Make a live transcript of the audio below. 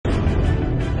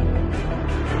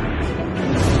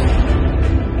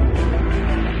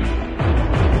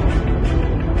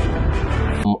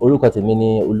orúkọ tèmi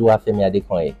ni Femi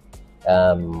Adekanye.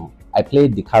 I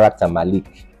played the character Malik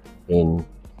in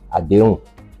ADEHUN,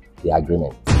 the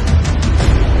agreement.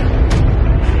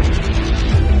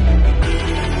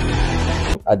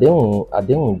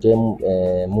 ADEHUN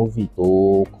jẹ́ movie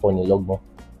tó kọ́ni lọ́gbọ́n,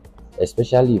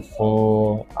 especially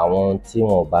fún àwọn tí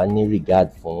wọn bá ní regard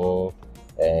fún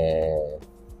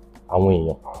àwọn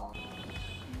èèyàn.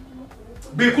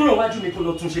 Gbé kúrò wájú mi kó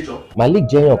lọ tún ṣe jọ. Malik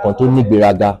jẹ́ èèyàn kan tó ní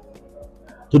ìgbéraga,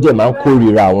 tó dẹ̀ máa ń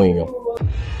kórìíra àwọn èèyàn.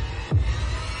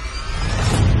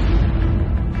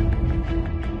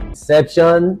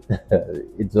 Deception,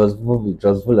 it was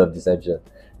full of deception.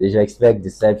 They should expect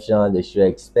deception, they should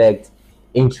expect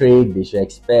intrigue, they should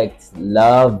expect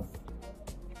love.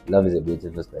 Love is a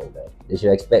beautiful thing, right? They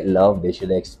should expect love, they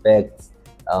should expect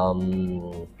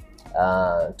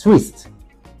twist,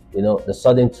 you know, the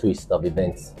sudden twist of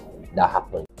events that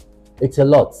happen. It's a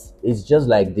lot. It's just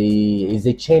like it's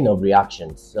a chain of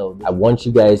reactions. So I want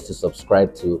you guys to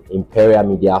subscribe to Imperial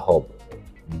Media Hub.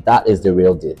 That is the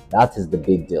real deal. That is the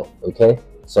big deal. Okay?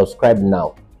 Subscribe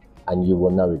now and you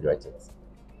will not regret it.